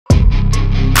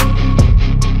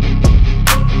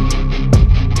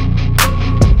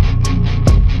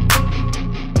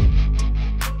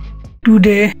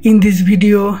Today in this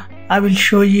video I will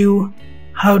show you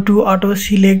how to auto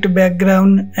select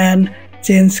background and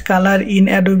change color in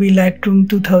Adobe Lightroom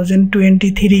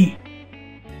 2023.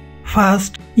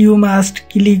 First, you must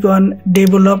click on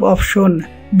Develop option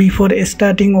before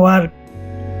starting work.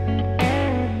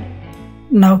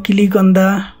 Now click on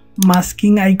the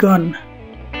masking icon.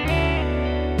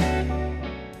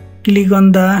 Click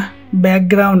on the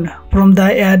background from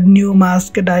the Add New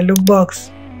Mask dialog box.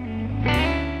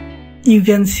 You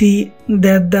can see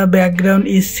that the background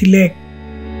is selected.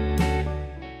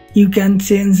 You can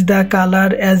change the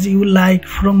color as you like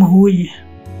from Hui.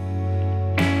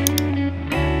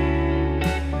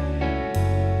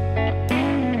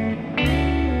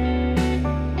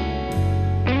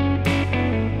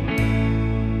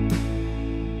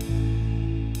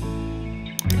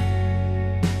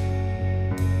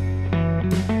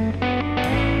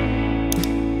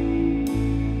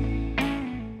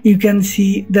 You can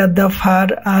see that the fur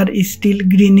are still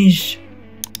greenish,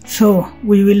 so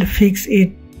we will fix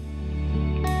it.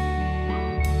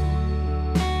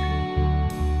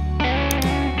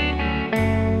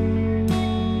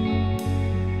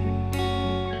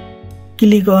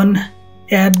 Click on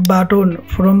Add button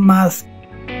from Mask.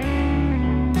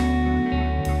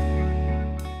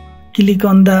 Click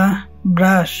on the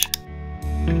brush.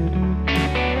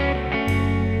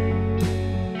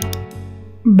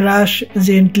 Brush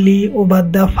gently over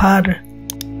the fur.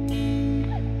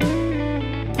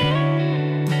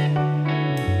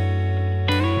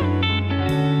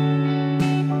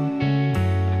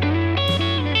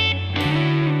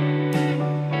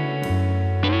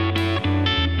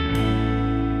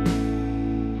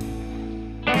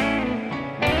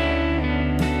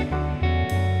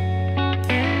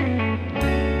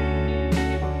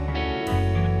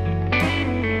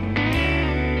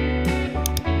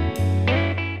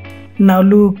 Now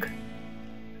look,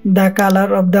 the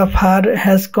color of the fur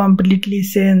has completely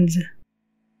changed.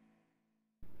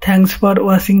 Thanks for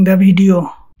watching the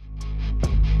video.